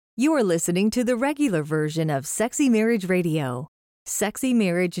You're listening to the regular version of Sexy Marriage Radio.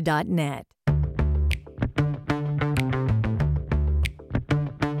 SexyMarriage.net.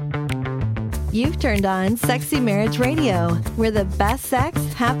 You've turned on Sexy Marriage Radio, where the best sex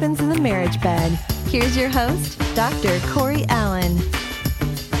happens in the marriage bed. Here's your host, Dr. Corey Allen.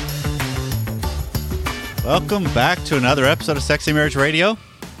 Welcome back to another episode of Sexy Marriage Radio.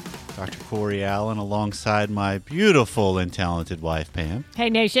 Dr. Corey Allen alongside my beautiful and talented wife, Pam.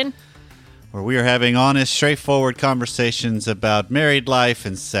 Hey, Nation. Where we are having honest, straightforward conversations about married life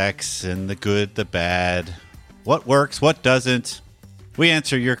and sex and the good, the bad, what works, what doesn't. We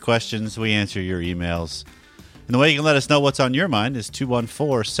answer your questions. We answer your emails. And the way you can let us know what's on your mind is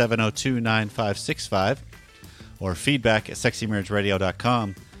 214-702-9565 or feedback at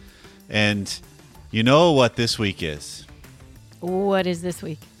sexymarriageradio.com. And you know what this week is. What is this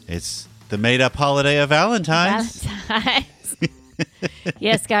week? It's the made-up holiday of Valentine's.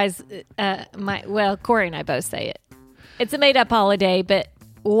 Yes, guys. Corey and I both say it. It's a made-up holiday, but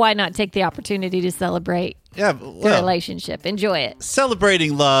why not take the opportunity to celebrate your relationship? Enjoy it.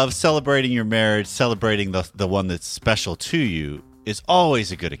 Celebrating love, celebrating your marriage, celebrating the one that's special to you is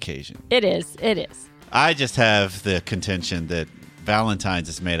always a good occasion. It is. It is. I just have the contention that Valentine's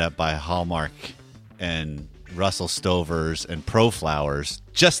is made up by Hallmark and Russell Stovers and ProFlowers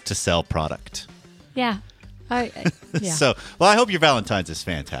just to sell product. Yeah. Yeah. So, I hope your Valentine's is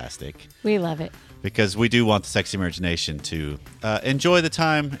fantastic. We love it. Because we do want the Sexy Marriage Nation to enjoy the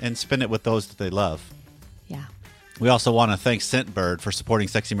time and spend it with those that they love. Yeah. We also want to thank Scentbird for supporting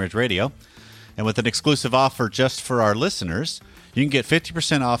Sexy Marriage Radio. And with an exclusive offer just for our listeners, you can get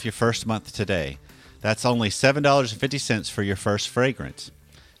 50% off your first month today. That's only $7.50 for your first fragrance.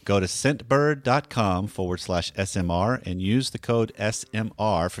 Go to scentbird.com/SMR and use the code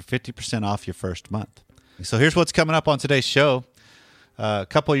SMR for 50% off your first month. So here's what's coming up on today's show. A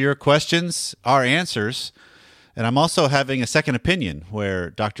couple of your questions, our answers, and I'm also having a second opinion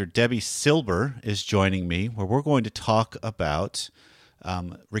where Dr. Debbie Silber is joining me, where we're going to talk about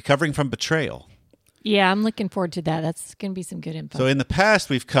recovering from betrayal. Yeah, I'm looking forward to that. That's going to be some good info. So in the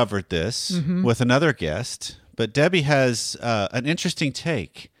past, we've covered this with another guest, but Debbie has an interesting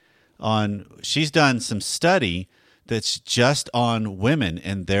take on, she's done some study that's just on women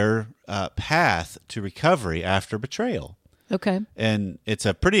and their path to recovery after betrayal. Okay. And it's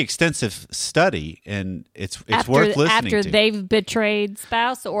a pretty extensive study, and it's worth listening to. After they've betrayed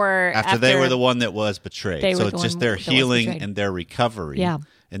spouse, or after they were the one that was betrayed. So it's just their healing and their recovery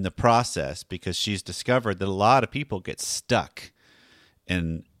in the process, because she's discovered that a lot of people get stuck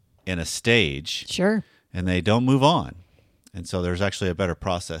in a stage. Sure. And they don't move on. And so there's actually a better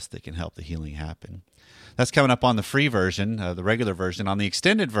process that can help the healing happen. That's coming up on the free version, the regular version. On the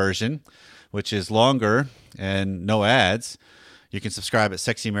extended version, which is longer and no ads, you can subscribe at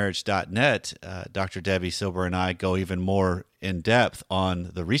sexymarriage.net. Dr. Debbie Silber and I go even more in depth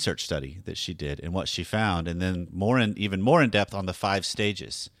on the research study that she did and what she found, and then even more in depth on the 5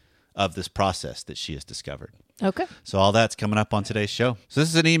 stages of this process that she has discovered. Okay. So all that's coming up on today's show. So this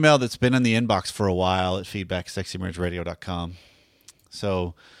is an email that's been in the inbox for a while at feedback@sexymarriageradio.com.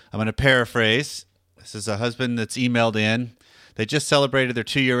 So I'm going to paraphrase. This is a husband that's emailed in. They just celebrated their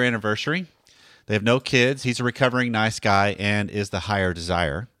 2-year anniversary. They have no kids. He's a recovering nice guy and is the higher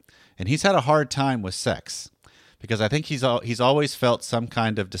desire. And he's had a hard time with sex because I think he's always felt some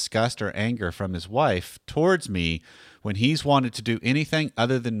kind of disgust or anger from his wife towards me when he's wanted to do anything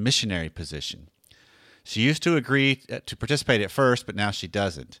other than missionary position. She used to agree to participate at first, but now she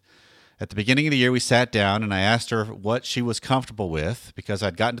doesn't. At the beginning of the year, we sat down and I asked her what she was comfortable with, because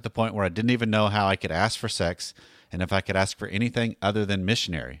I'd gotten to the point where I didn't even know how I could ask for sex and if I could ask for anything other than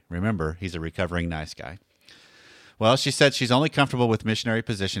missionary. Remember, he's a recovering nice guy. Well, she said she's only comfortable with missionary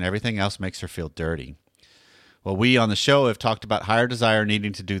position. Everything else makes her feel dirty. Well, we on the show have talked about higher desire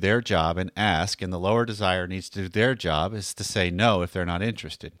needing to do their job and ask, and the lower desire needs to do their job is to say no if they're not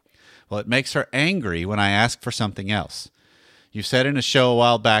interested. Well, it makes her angry when I ask for something else. You said in a show a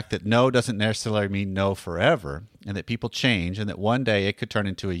while back that no doesn't necessarily mean no forever, and that people change, and that one day it could turn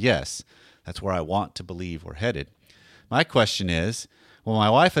into a yes. That's where I want to believe we're headed. My question is, well, my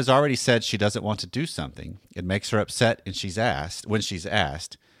wife has already said she doesn't want to do something. It makes her upset when she's asked,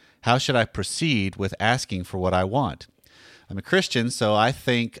 how should I proceed with asking for what I want? I'm a Christian, so I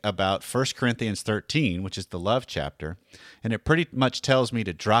think about 1 Corinthians 13, which is the love chapter, and it pretty much tells me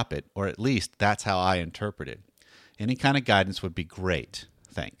to drop it, or at least that's how I interpret it. Any kind of guidance would be great.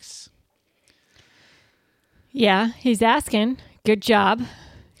 Thanks. Yeah, he's asking. Good job.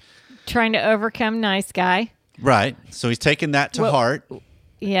 Trying to overcome nice guy. Right. So he's taken that to heart.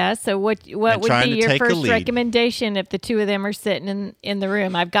 Yeah. So what would be your first recommendation if the two of them are sitting in the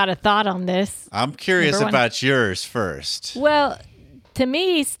room? I've got a thought on this. I'm curious about yours first. Well, to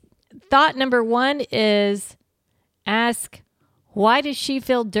me, thought number one is ask, why does she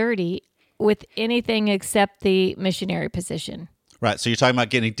feel dirty with anything except the missionary position? Right. So you're talking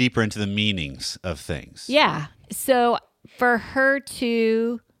about getting deeper into the meanings of things. Yeah. So for her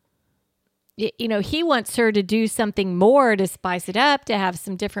to, he wants her to do something more to spice it up, to have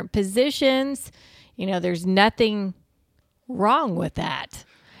some different positions. There's nothing wrong with that.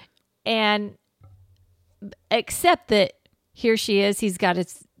 And except that here she is, he's got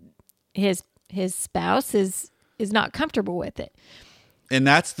his spouse is not comfortable with it. And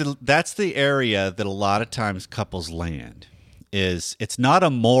that's the area that a lot of times couples land. It's not a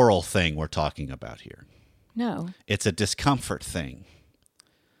moral thing we're talking about here. No. It's a discomfort thing.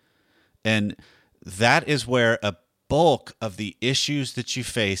 And that is where a bulk of the issues that you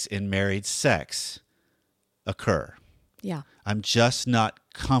face in married sex occur. Yeah. I'm just not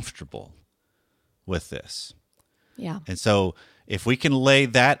comfortable with this. Yeah. And so if we can lay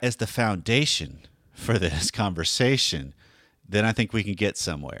that as the foundation for this conversation, then I think we can get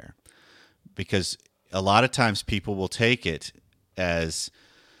somewhere. Because a lot of times people will take it as,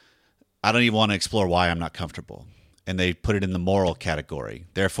 I don't even want to explore why I'm not comfortable. And they put it in the moral category.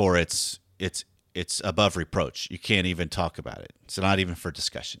 Therefore, it's above reproach. You can't even talk about it. It's not even for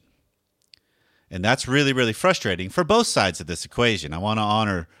discussion. And that's really, really frustrating for both sides of this equation. I want to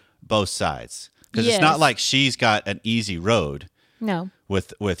honor both sides. Because It's not like she's got an easy road. No.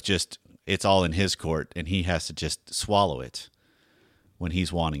 With just, it's all in his court, and he has to just swallow it when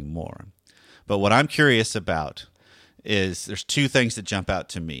he's wanting more. But what I'm curious about is there's two things that jump out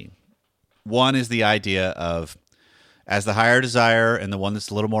to me. One is the idea of, as the higher desire and the one that's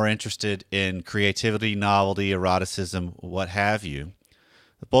a little more interested in creativity, novelty, eroticism, what have you,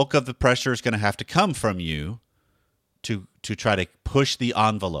 the bulk of the pressure is going to have to come from you to try to push the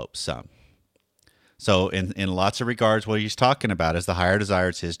envelope some. So in lots of regards, what he's talking about is the higher desire.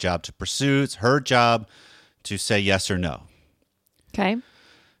 It's his job to pursue. It's her job to say yes or no. Okay.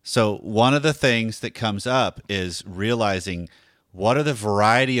 So one of the things that comes up is realizing what are the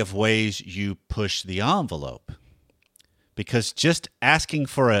variety of ways you push the envelope. Because just asking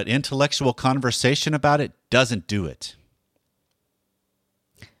for an intellectual conversation about it doesn't do it.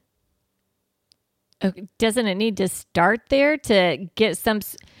 Okay. Doesn't it need to start there to get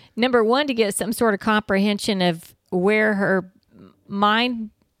number one, to get some sort of comprehension of where her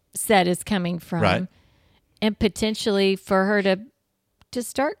mindset is coming from, right, and potentially for her to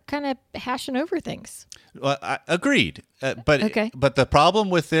start kind of hashing over things? Well, agreed. But the problem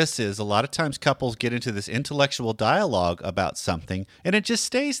with this is a lot of times couples get into this intellectual dialogue about something and it just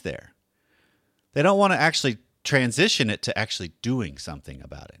stays there. They don't want to actually transition it to actually doing something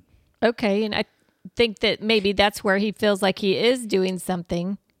about it. Okay, and I think that maybe that's where he feels like he is doing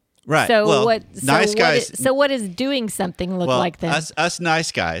something. Right. So what does doing something look like then? Us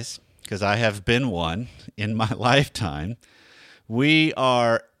nice guys, because I have been one in my lifetime, we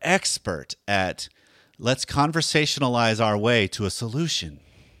are expert at let's conversationalize our way to a solution.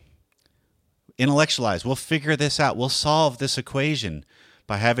 Intellectualize. We'll figure this out. We'll solve this equation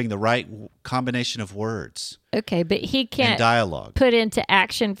by having the right combination of words. Okay, but he can't dialogue. Put into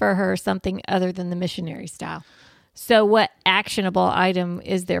action for her something other than the missionary style. So what actionable item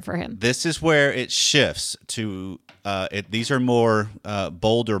is there for him? This is where it shifts to, these are more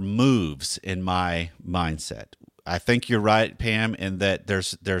bolder moves in my mindset. I think you're right, Pam, in that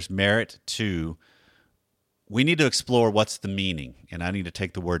there's merit to, we need to explore what's the meaning. And I need to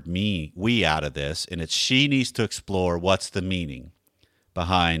take the word we out of this. And it's she needs to explore what's the meaning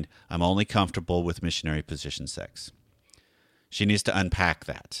behind I'm only comfortable with missionary position sex. She needs to unpack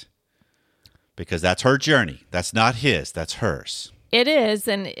that. Because that's her journey. That's not his. That's hers. It is.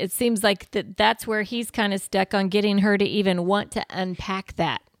 And it seems like that's where he's kind of stuck on getting her to even want to unpack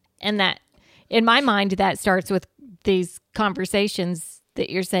that. And that, in my mind, that starts with these conversations that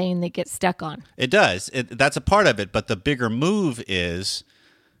you're saying that get stuck on. It does. That's a part of it. But the bigger move is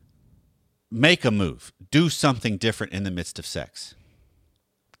make a move. Do something different in the midst of sex.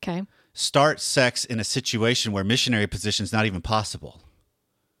 Okay. Start sex in a situation where missionary position is not even possible.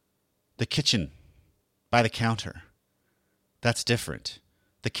 The kitchen, by the counter, that's different.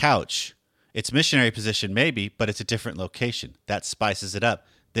 The couch, it's missionary position maybe, but it's a different location. That spices it up.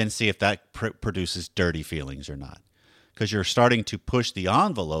 Then see if that produces dirty feelings or not. Because you're starting to push the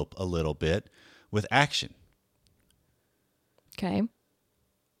envelope a little bit with action. Okay.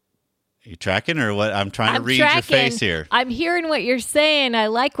 You tracking or what? I'm trying to read your face here. I'm hearing what you're saying. I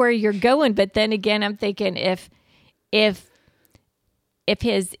like where you're going, but then again, I'm thinking if if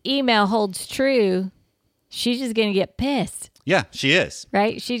his email holds true, she's just going to get pissed, Yeah, she is.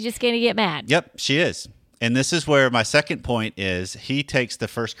 right? She's just going to get mad. Yep, she is. And this is where my second point is he takes the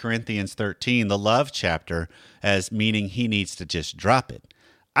 1 Corinthians 13, the love chapter, as meaning he needs to just drop it.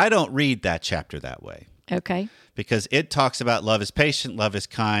 I don't read that chapter that way Okay. because it talks about love is patient, love is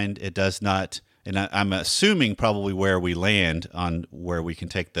kind. It does not, and I'm assuming probably where we land on where we can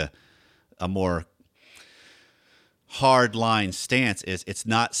take a more hard line stance is it's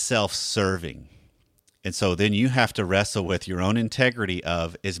not self-serving. And so then you have to wrestle with your own integrity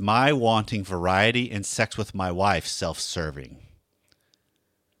of, is my wanting variety in sex with my wife self-serving?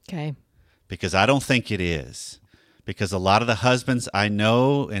 Okay. Because I don't think it is. Because a lot of the husbands I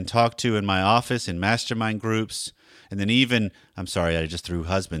know and talk to in my office, in mastermind groups, and then even, I'm sorry, I just threw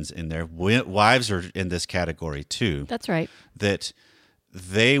husbands in there. Wives are in this category too. That's right. That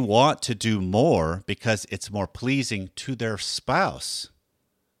they want to do more because it's more pleasing to their spouse.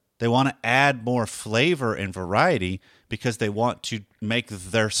 They want to add more flavor and variety because they want to make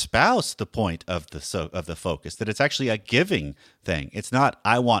their spouse the point of the focus, that it's actually a giving thing. It's not,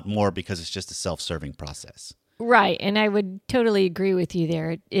 I want more because it's just a self-serving process. Right. And I would totally agree with you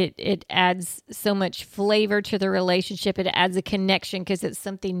there. It adds so much flavor to the relationship. It adds a connection because it's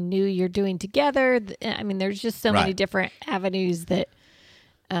something new you're doing together. I mean, there's just so many Right. different avenues that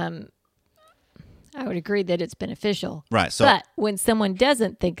I would agree that it's beneficial. Right. So, But when someone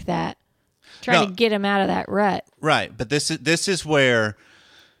doesn't think that, trying No. to get them out of that rut. right. But this is where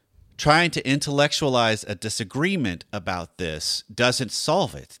trying to intellectualize a disagreement about this doesn't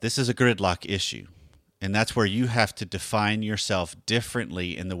solve it. This is a gridlock issue. And that's where you have to define yourself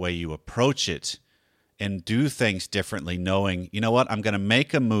differently in the way you approach it and do things differently, knowing, you know what, I'm going to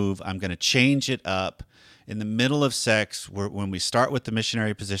make a move. I'm going to change it up in the middle of sex when we start with the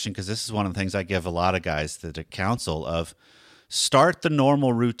missionary position, because this is one of the things I give a lot of guys the counsel of start the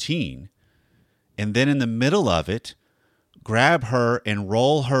normal routine. And then in the middle of it, grab her and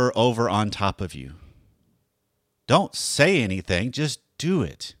roll her over on top of you. Don't say anything, just do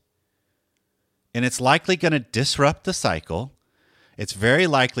it. And it's likely going to disrupt the cycle. It's very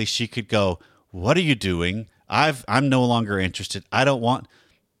likely she could go, what are you doing? I'm no longer interested. I don't want.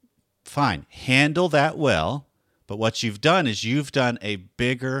 Fine. Handle that well. But what you've done is you've done a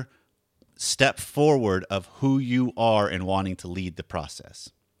bigger step forward of who you are and wanting to lead the process.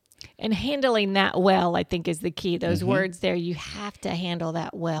 And handling that well, I think, is the key. Those Mm-hmm. words there, you have to handle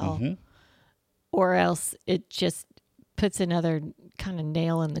that well, or else it just puts another kind of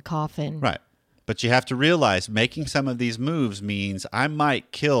nail in the coffin. Right. But you have to realize making some of these moves means I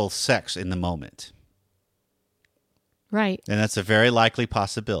might kill sex in the moment. Right. And that's a very likely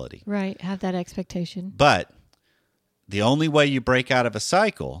possibility. Right. Have that expectation. But the only way you break out of a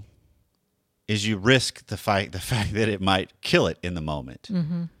cycle is you risk the fact that it might kill it in the moment.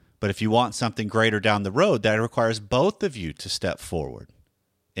 Mm-hmm. But if you want something greater down the road, that requires both of you to step forward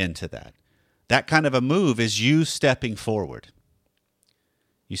into that. That kind of a move is you stepping forward.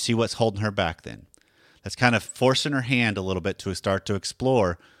 You see what's holding her back then. That's kind of forcing her hand a little bit to start to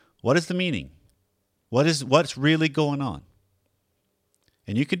explore what is the meaning? What's really going on?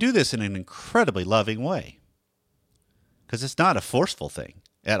 And you could do this in an incredibly loving way because it's not a forceful thing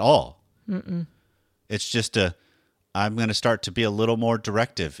at all. Mm-mm. It's just I'm going to start to be a little more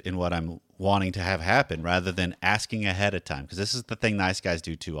directive in what I'm wanting to have happen rather than asking ahead of time, because this is the thing nice guys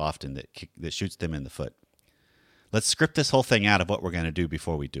do too often that shoots them in the foot. Let's script this whole thing out of what we're going to do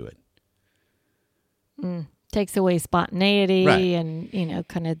before we do it. Takes away spontaneity Right. and,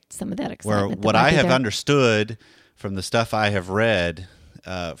 kind of some of that Where excitement. what that might I be have there. understood from the stuff I have read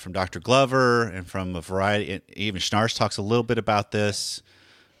from Dr. Glover and from a variety, even Schnarch talks a little bit about this,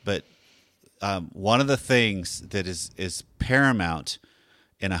 but one of the things that is paramount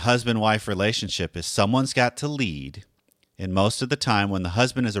in a husband-wife relationship is someone's got to lead. And most of the time when the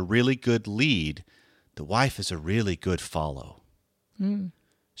husband is a really good lead, the wife is a really good follow.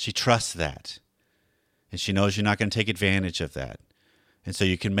 She trusts that. And she knows you're not going to take advantage of that. And so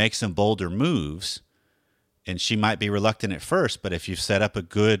you can make some bolder moves. And she might be reluctant at first, but if you've set up a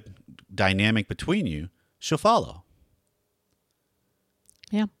good dynamic between you, she'll follow.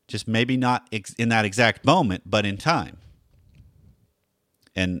 Yeah. Just maybe not in that exact moment, but in time.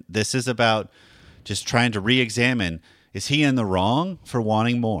 And this is about just trying to re-examine, is he in the wrong for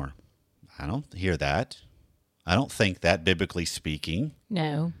wanting more? I don't hear that. I don't think that, biblically speaking.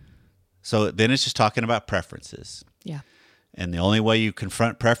 No. So then it's just talking about preferences. Yeah. And the only way you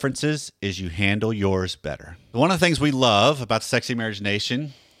confront preferences is you handle yours better. One of the things we love about Sexy Marriage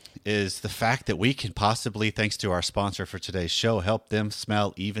Nation is the fact that we can possibly, thanks to our sponsor for today's show, help them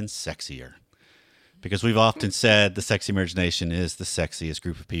smell even sexier. because we've often said the Sexy Marriage Nation is the sexiest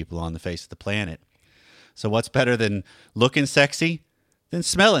group of people on the face of the planet. So what's better than looking sexy than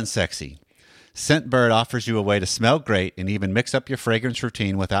smelling sexy? Scentbird offers you a way to smell great and even mix up your fragrance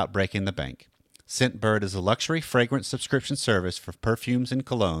routine without breaking the bank. Scentbird is a luxury fragrance subscription service for perfumes and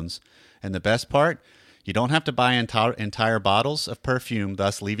colognes. And the best part, you don't have to buy entire bottles of perfume,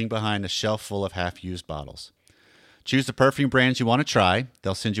 thus leaving behind a shelf full of half-used bottles. Choose the perfume brands you want to try.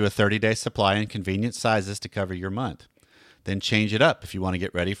 They'll send you a 30-day supply in convenient sizes to cover your month. Then change it up if you want to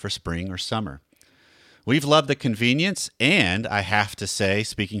get ready for spring or summer. We've loved the convenience, and I have to say,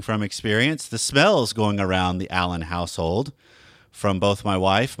 speaking from experience, the smells going around the Allen household from both my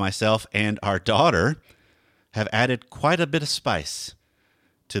wife, myself, and our daughter have added quite a bit of spice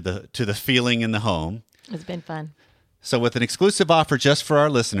to the feeling in the home. It's been fun. So with an exclusive offer just for our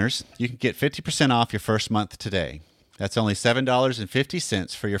listeners, you can get 50% off your first month today. That's only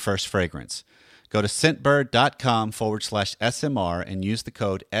 $7.50 for your first fragrance. Go to scentbird.com/SMR and use the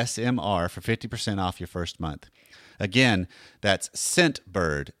code SMR for 50% off your first month. Again, that's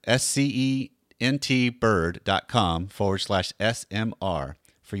Scentbird, scentbird.com/SMR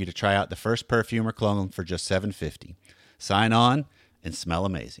for you to try out the first perfume or cologne for just $7.50. Sign on and smell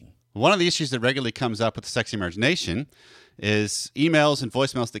amazing. One of the issues that regularly comes up with the Sexy Marriage Nation is emails and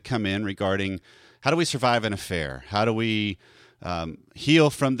voicemails that come in regarding how do we survive an affair? How do we heal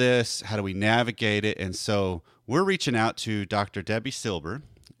from this? How do we navigate it? And so we're reaching out to Dr. Debbie Silber,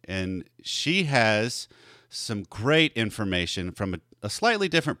 and she has some great information from a slightly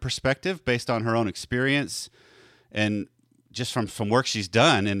different perspective based on her own experience and just from work she's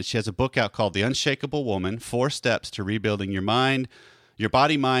done. And she has a book out called The Unshakable Woman, 4 Steps to Rebuilding Your Mind, Your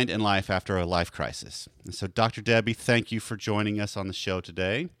Body, Mind, and Life After a Life Crisis. And so, Dr. Debbie, thank you for joining us on the show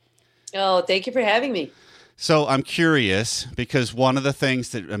today. Oh, thank you for having me. So I'm curious because one of the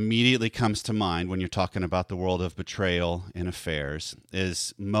things that immediately comes to mind when you're talking about the world of betrayal in affairs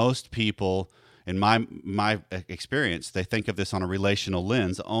is most people, in my experience, they think of this on a relational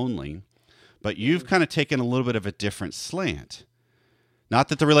lens only, but you've kind of taken a little bit of a different slant. Not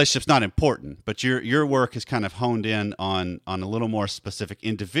that the relationship's not important, but your work is kind of honed in on a little more specific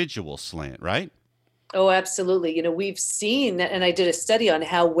individual slant, right? Oh, absolutely. You know, we've seen, and I did a study on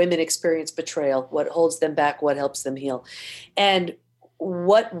how women experience betrayal, what holds them back, what helps them heal. And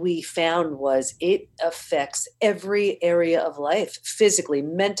what we found was it affects every area of life, physically,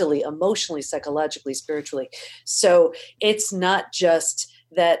 mentally, emotionally, psychologically, spiritually. So it's not just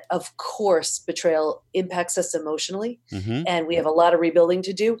that, of course, betrayal impacts us emotionally, and we have a lot of rebuilding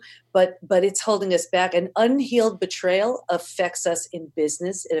to do, but it's holding us back. An unhealed betrayal affects us in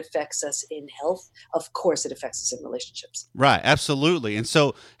business. It affects us in health. Of course, it affects us in relationships. Right, absolutely. And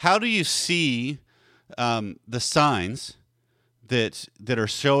so how do you see the signs that are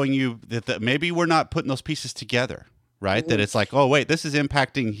showing you that maybe we're not putting those pieces together, right? That it's like, oh, wait, this is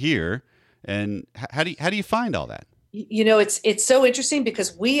impacting here. And how do you find all that? You know, it's so interesting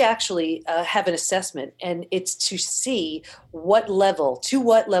because we actually have an assessment, and it's to see to what level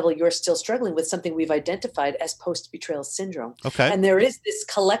you're still struggling with something we've identified as post-betrayal syndrome. Okay. And there is this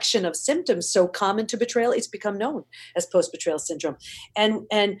collection of symptoms so common to betrayal, it's become known as post-betrayal syndrome.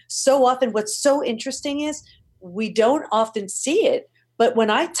 And so often what's so interesting is we don't often see it, but when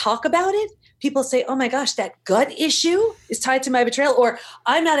I talk about it, people say, oh my gosh, that gut issue is tied to my betrayal, or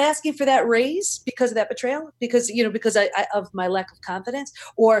I'm not asking for that raise because of that betrayal, because I of my lack of confidence,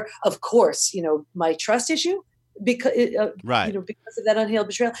 or of course, my trust issue because, right. Because of that unhealed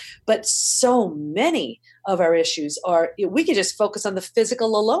betrayal. But so many of our issues are, we can just focus on the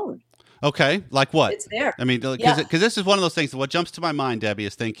physical alone. Okay. Like what? It's there. I mean, because this is one of those things that what jumps to my mind, Debbie,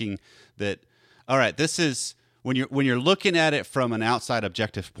 is thinking that, all right, this is, when you're looking at it from an outside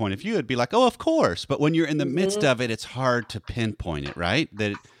objective point of view, it'd be like, oh, of course. But when you're in the midst of it, it's hard to pinpoint it, right?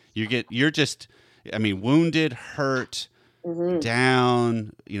 That you're just, wounded, hurt,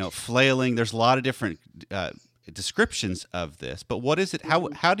 down, flailing. There's a lot of different descriptions of this. But what is it?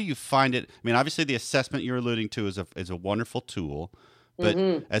 How do you find it? I mean, obviously the assessment you're alluding to is a wonderful tool. But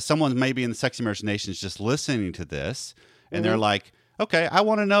as someone maybe in the Sexy Marriage Nation is just listening to this, and they're like, okay, I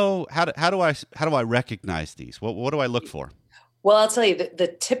want to know how do I recognize these? What do I look for? Well, I'll tell you,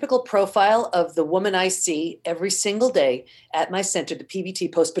 the typical profile of the woman I see every single day at my center, the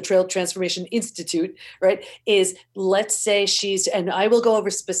PBT, Post Betrayal Transformation Institute, right, is, let's say and I will go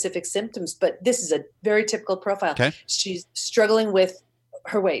over specific symptoms, but this is a very typical profile. Okay. She's struggling with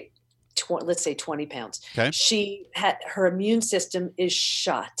her weight, let's say 20 pounds. Okay. Her immune system is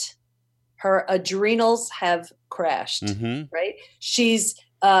shot. Her adrenals have crashed, right? She's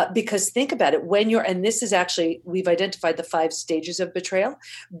Because think about it, and this is actually, we've identified the 5 stages of betrayal,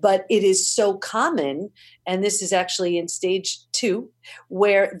 but it is so common. And this is actually in stage 2,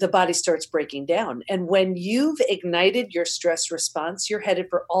 where the body starts breaking down. And when you've ignited your stress response, you're headed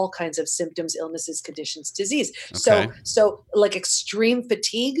for all kinds of symptoms, illnesses, conditions, disease. Okay. So like extreme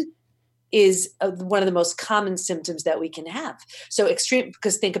fatigue is one of the most common symptoms that we can have. So extreme,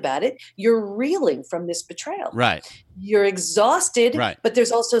 because think about it, you're reeling from this betrayal. Right. You're exhausted, Right. but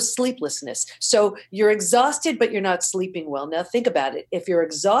there's also sleeplessness. So you're exhausted, but you're not sleeping well. Now think about it. If you're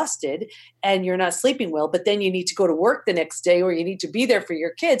exhausted and you're not sleeping well, but then you need to go to work the next day, or you need to be there for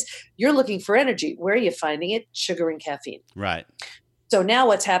your kids, you're looking for energy. Where are you finding it? Sugar and caffeine. Right. So now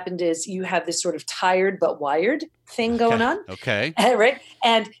what's happened is you have this sort of tired but wired thing going on. Okay. Right.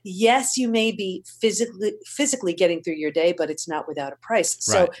 And yes, you may be physically getting through your day, but it's not without a price.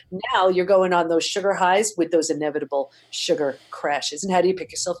 So now you're going on those sugar highs with those inevitable sugar crashes. And how do you pick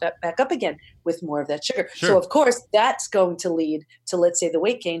yourself back up again? With more of that sugar. Sure. So of course, that's going to lead to, let's say, the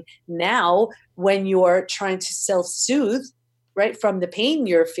weight gain. Now, when you're trying to self-soothe, right, from the pain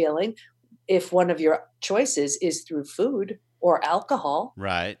you're feeling, if one of your choices is through food or alcohol,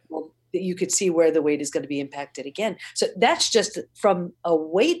 right, well, you could see where the weight is going to be impacted again. So that's just from a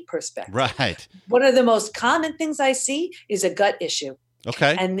weight perspective. right. One of the most common things I see is a gut issue.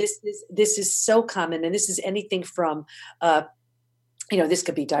 Okay. And this is so common. And this is anything from, this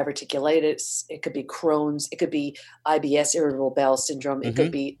could be diverticulitis. It could be Crohn's. It could be IBS, irritable bowel syndrome. It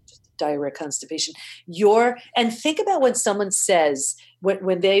could be diarrhea, constipation. And think about when someone says,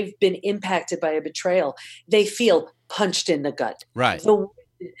 when they've been impacted by a betrayal, they feel punched in the gut. Right. The wind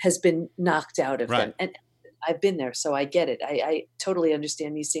has been knocked out of them. Right. And I've been there, so I get it. I totally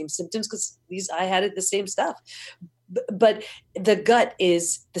understand these same symptoms because I had the same stuff. But the gut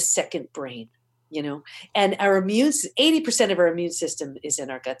is the second brain, and 80% of our immune system is in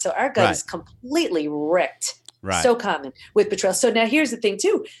our gut. So our gut is completely wrecked. Right. So common with betrayal. So now here's the thing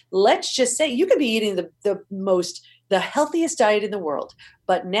too. Let's just say you could be eating the healthiest diet in the world.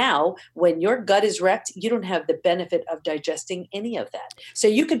 But now when your gut is wrecked, you don't have the benefit of digesting any of that. So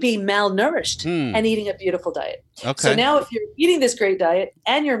you could be malnourished and eating a beautiful diet. Okay. So now if you're eating this great diet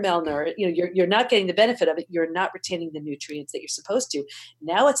and you're malnourished, you're not getting the benefit of it. You're not retaining the nutrients that you're supposed to.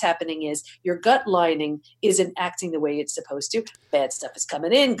 Now what's happening is your gut lining isn't acting the way it's supposed to. Bad stuff is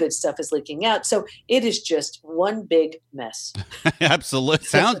coming in, good stuff is leaking out. So it is just one big mess. Absolutely.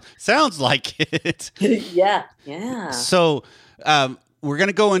 Sounds like it. Yeah. So, we're going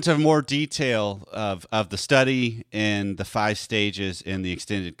to go into more detail of the study and the 5 stages in the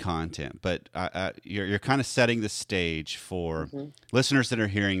extended content, but you're kind of setting the stage for listeners that are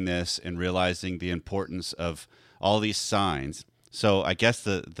hearing this and realizing the importance of all these signs. So I guess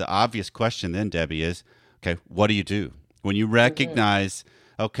the obvious question then, Debbie, is, okay, what do you do when you recognize,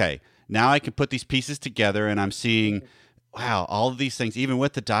 okay, now I can put these pieces together and I'm seeing, wow, all of these things, even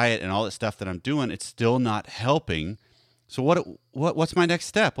with the diet and all that stuff that I'm doing, it's still not helping. So what's my next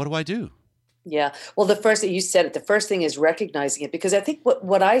step? What do I do? Yeah. Well, the first thing you said it, the first thing is recognizing it, because I think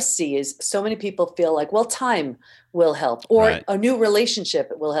what I see is so many people feel like, well, time will help, or a new relationship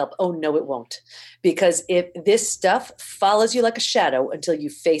will help. Oh, no, it won't. Because if this stuff follows you like a shadow until you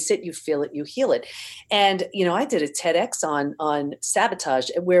face it, you feel it, you heal it. And, I did a TEDx on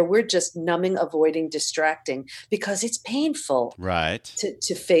sabotage, where we're just numbing, avoiding, distracting because it's painful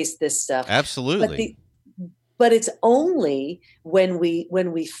to face this stuff. Absolutely. But it's only when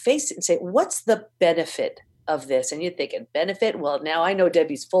we face it and say, what's the benefit of this? And you're thinking, benefit? Well, now I know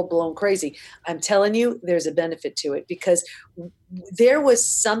Debbie's full-blown crazy. I'm telling you, there's a benefit to it, because there was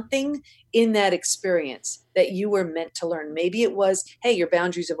something in that experience that you were meant to learn. Maybe it was, hey, your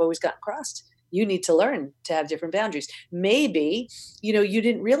boundaries have always gotten crossed. You need to learn to have different boundaries. Maybe, you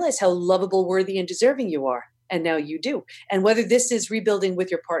didn't realize how lovable, worthy, and deserving you are. And now you do. And whether this is rebuilding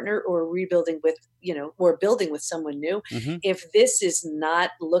with your partner or rebuilding with, or building with someone new, if this is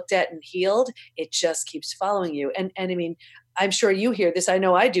not looked at and healed, it just keeps following you. And I mean, I'm sure you hear this. I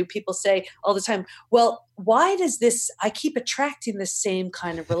know I do. People say all the time, well, why does I keep attracting the same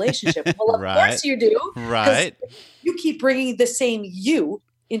kind of relationship? Well, of course you do. Right. You keep bringing the same you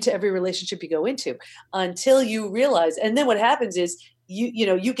into every relationship you go into until you realize. And then what happens is,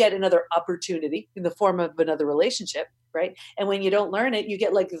 you get another opportunity in the form of another relationship, right? And when you don't learn it, you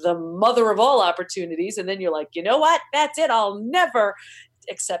get like the mother of all opportunities. And then you're like, you know what? That's it. I'll never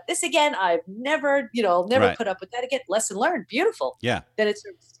accept this again. I've never, I'll never put up with that again. Lesson learned. Beautiful. Yeah. Then it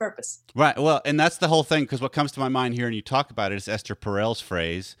serves its purpose. Right. Well, and that's the whole thing, because what comes to my mind here and you talk about it is Esther Perel's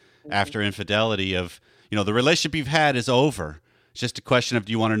phrase after infidelity of, the relationship you've had is over. It's just a question of,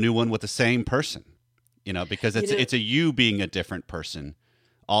 do you want a new one with the same person? Because it's a you being a different person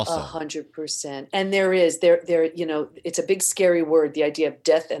also. 100%. And there, it's a big scary word, the idea of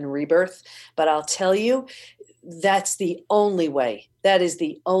death and rebirth. But I'll tell you, that's the only way. That is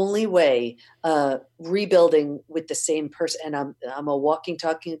the only way rebuilding with the same person. And I'm a walking,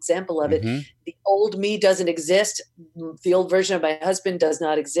 talking example of it. Mm-hmm. The old me doesn't exist. The old version of my husband does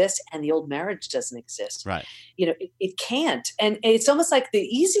not exist. And the old marriage doesn't exist. Right. It can't. And it's almost like the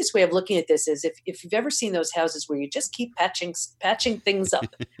easiest way of looking at this is if you've ever seen those houses where you just keep patching things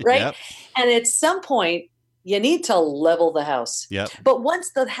up, right? Yep. And at some point, you need to level the house. Yep. But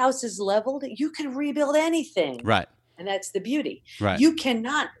once the house is leveled, you can rebuild anything. Right. And that's the beauty. Right. You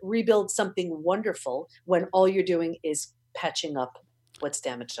cannot rebuild something wonderful when all you're doing is patching up what's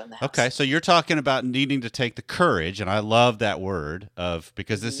damaged on the house. Okay, so you're talking about needing to take the courage, and I love that word,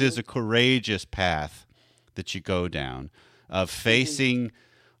 because this is a courageous path that you go down, of facing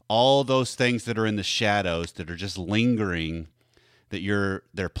all those things that are in the shadows that are just lingering, that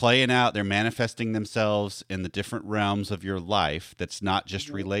they're playing out, they're manifesting themselves in the different realms of your life that's not just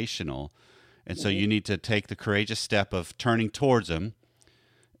relational. And so you need to take the courageous step of turning towards them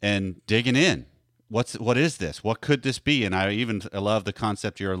and digging in. What is this? What could this be? And I love the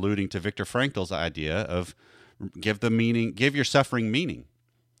concept you're alluding to, Viktor Frankl's idea of give your suffering meaning.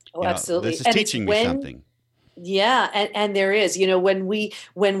 Oh, absolutely. This is teaching me something. Yeah, and there is, when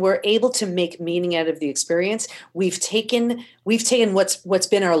we're able to make meaning out of the experience, we've taken what's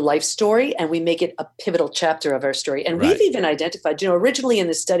been our life story and we make it a pivotal chapter of our story. And we've even identified, originally in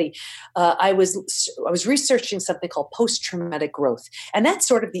this study, I was researching something called post-traumatic growth, and that's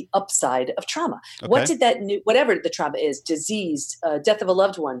sort of the upside of trauma. Okay. What did whatever the trauma is, disease, death of a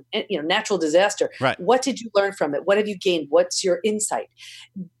loved one, natural disaster. Right. What did you learn from it? What have you gained? What's your insight?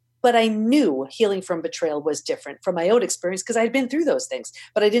 But I knew healing from betrayal was different from my own experience because I had been through those things,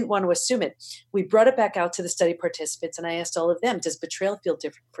 but I didn't want to assume it. We brought it back out to the study participants and I asked all of them, does betrayal feel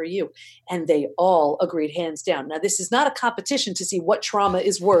different for you? And they all agreed hands down. Now, this is not a competition to see what trauma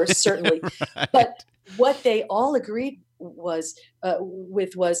is worse, certainly, right. But what they all agreed was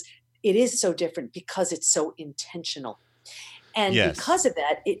it is so different because it's so intentional. And because of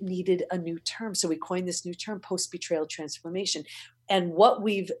that, it needed a new term. So we coined this new term, post-betrayal transformation. And what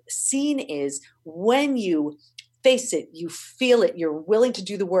we've seen is when you face it, you feel it, you're willing to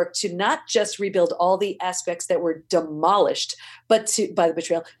do the work to not just rebuild all the aspects that were demolished by the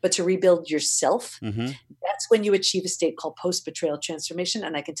betrayal, but to rebuild yourself. Mm-hmm. That's when you achieve a state called post-betrayal transformation.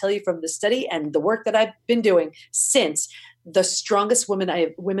 And I can tell you from the study and the work that I've been doing since, the strongest women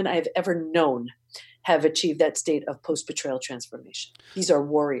I have ever known have achieved that state of post-betrayal transformation. These are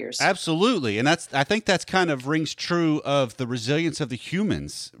warriors. Absolutely. And I think that's kind of rings true of the resilience of the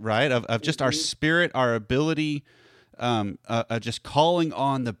humans, right? Of just our spirit, our ability, just calling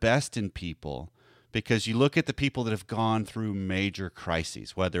on the best in people. Because you look at the people that have gone through major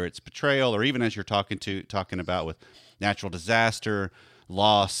crises, whether it's betrayal or even as you're talking about with natural disaster,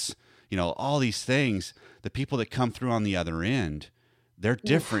 loss, all these things, the people that come through on the other end, they're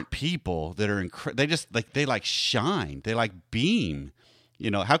different people that are they shine, they beam.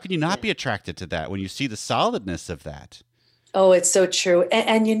 How can you not be attracted to that when you see the solidness of that? Oh, it's so true.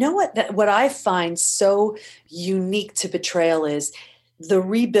 And you know what I find so unique to betrayal is the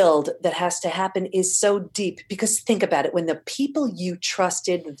rebuild that has to happen is so deep, because think about it. When the people you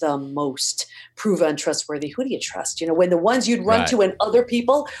trusted the most prove untrustworthy, who do you trust? When the ones you'd run to when other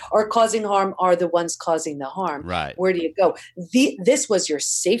people are causing harm are the ones causing the harm. Right. Where do you go? This was your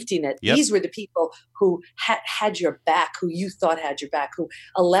safety net. Yep. These were the people who had your back, who you thought had your back, who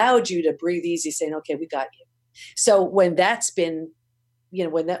allowed you to breathe easy, saying, okay, we got you. So when that's been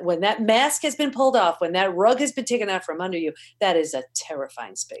when that mask has been pulled off, when that rug has been taken out from under you, that is a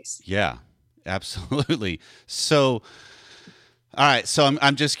terrifying space. Yeah, absolutely. So, all right. So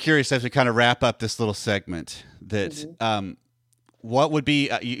I'm just curious as we kind of wrap up this little segment that what would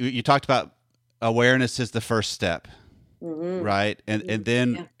be, you talked about awareness is the first step, right? And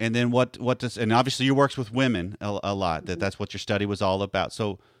then what does, and obviously you works with women a lot, that's what your study was all about.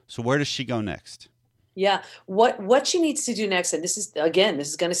 So where does she go next? Yeah. What she needs to do next, and this is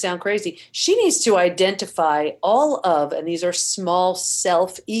going to sound crazy, she needs to identify all of, and these are small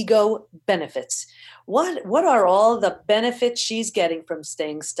self-ego benefits. What are all the benefits she's getting from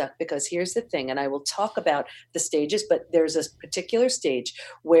staying stuck? Because here's the thing, and I will talk about the stages, but there's a particular stage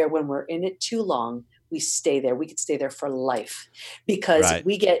where when we're in it too long, we stay there. We could stay there for life because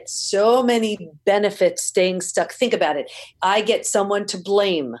we get so many benefits staying stuck. Think about it. I get someone to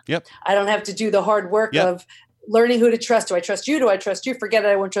blame. Yep. I don't have to do the hard work of learning who to trust. Do I trust you? Do I trust you? Forget it.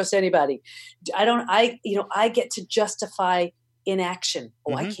 I won't trust anybody. I get to justify inaction.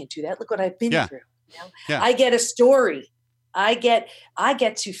 Oh, I can't do that. Look what I've been through. I get a story. I get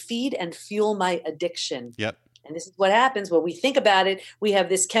to feed and fuel my addiction. Yep. And this is what happens when we think about it. We have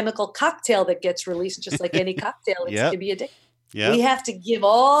this chemical cocktail that gets released, just like any cocktail. It can be addictive. Yep. We have to give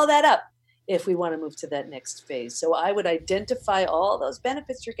all that up if we want to move to that next phase. So I would identify all those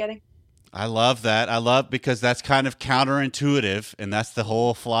benefits you're getting. I love that. Because that's kind of counterintuitive, and that's the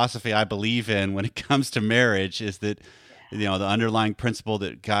whole philosophy I believe in when it comes to marriage, is that the underlying principle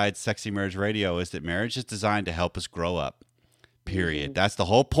that guides Sexy Marriage Radio is that marriage is designed to help us grow up. Period. Mm-hmm. That's the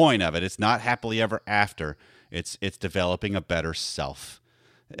whole point of it. It's not happily ever after. It's developing a better self,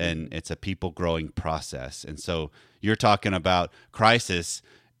 and it's a people growing process. And so you're talking about crisis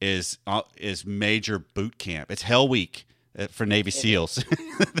is major boot camp. It's Hell Week for Navy SEALs.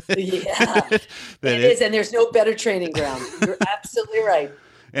 It is, and there's no better training ground. You're absolutely right.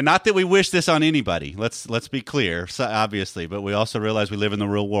 And not that we wish this on anybody. Let's be clear, obviously, but we also realize we live in the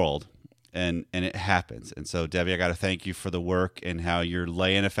real world, and it happens. And so, Debbie, I got to thank you for the work and how you're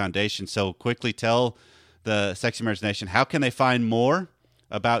laying a foundation. So quickly tell the Sexy Marriage Nation, how can they find more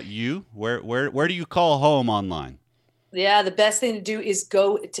about you? Where do you call home online? Yeah, the best thing to do is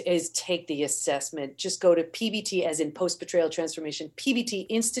take the assessment. Just go to PBT, as in post-betrayal transformation,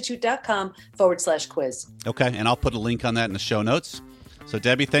 pbtinstitute.com/quiz. Okay, and I'll put a link on that in the show notes. So,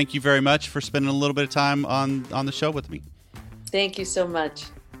 Debbie, thank you very much for spending a little bit of time on the show with me. Thank you so much.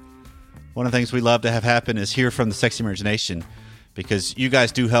 One of the things we love to have happen is hear from the Sexy Marriage Nation, because you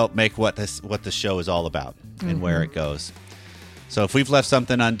guys do help make what the show is all about and where it goes. So if we've left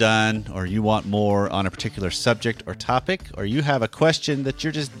something undone, or you want more on a particular subject or topic, or you have a question that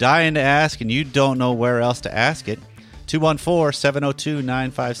you're just dying to ask and you don't know where else to ask it,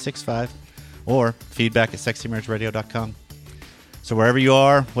 214-702-9565 or feedback@sexymarriageradio.com. So wherever you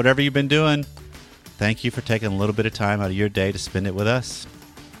are, whatever you've been doing, thank you for taking a little bit of time out of your day to spend it with us.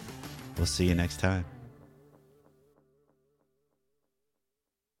 We'll see you next time.